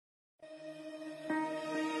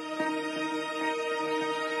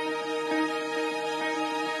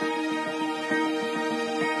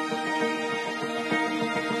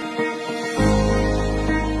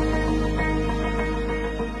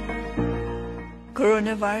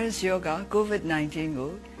Coronavirus yoga COVID-19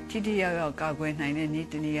 ကိုထိထိရောက်ရောက်ကာကွယ်နိုင်တဲ့နည်း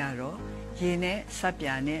တစ်နည်းကတော့ရေနဲ့ဆပ်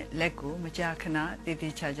ပြာနဲ့လက်ကိုမကြာခဏတည်တ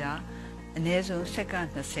ည်ချာချာအနည်းဆုံးစက္ကန့်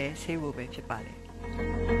20ဆေးဖို့ပဲဖြစ်ပါတယ်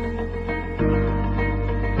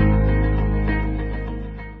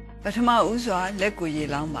ပထမဦးစွာလက်ကိုရေ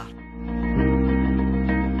လောင်းပါ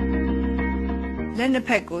လက်နှစ်ဖ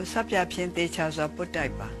က်ကိုဆပ်ပြာဖြင့်တေချာစွာပုတ်တို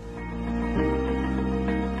က်ပါ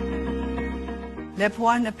လက်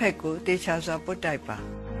ဖွားနှစ်ဖက်ကိုတေချာစွာပုတ်တိုက်ပါ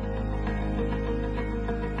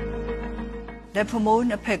လက်ဖမိုး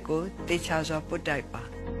နှစ်ဖက်ကိုတေချာစွာပုတ်တိုက်ပါ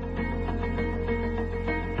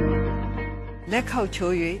လက်ခောက်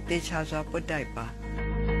ချိုး၍တေချာစွာပုတ်တိုက်ပါ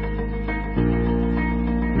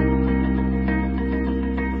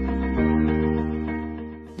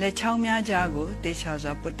လက်ချောင်းများကြားကိုတေချာ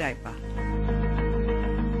စွာပုတ်တိုက်ပါ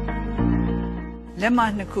လက်မ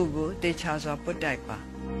နှစ်ခုကိုတေချာစွာပုတ်တိုက်ပါ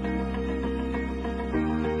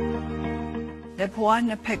လက်ဖွား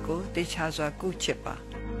နှစ်ဖက်ကိုတေချာစွာကုချစ်ပါ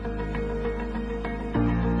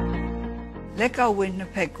လက်ကောက်ဝင်းနှ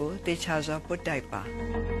စ်ဖက်ကိုတေချာစွာပုတ်တိုက်ပါ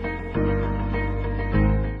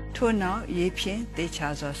ထို့နောက်ရေဖြင့်တေချာ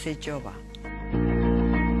စွာဆေးကြောပါ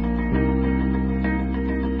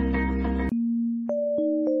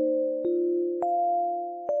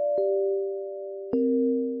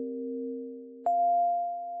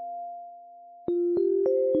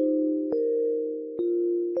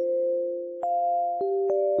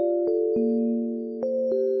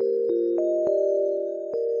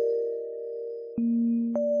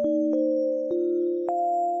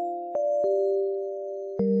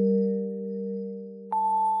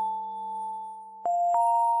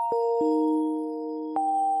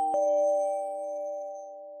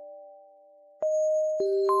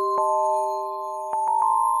you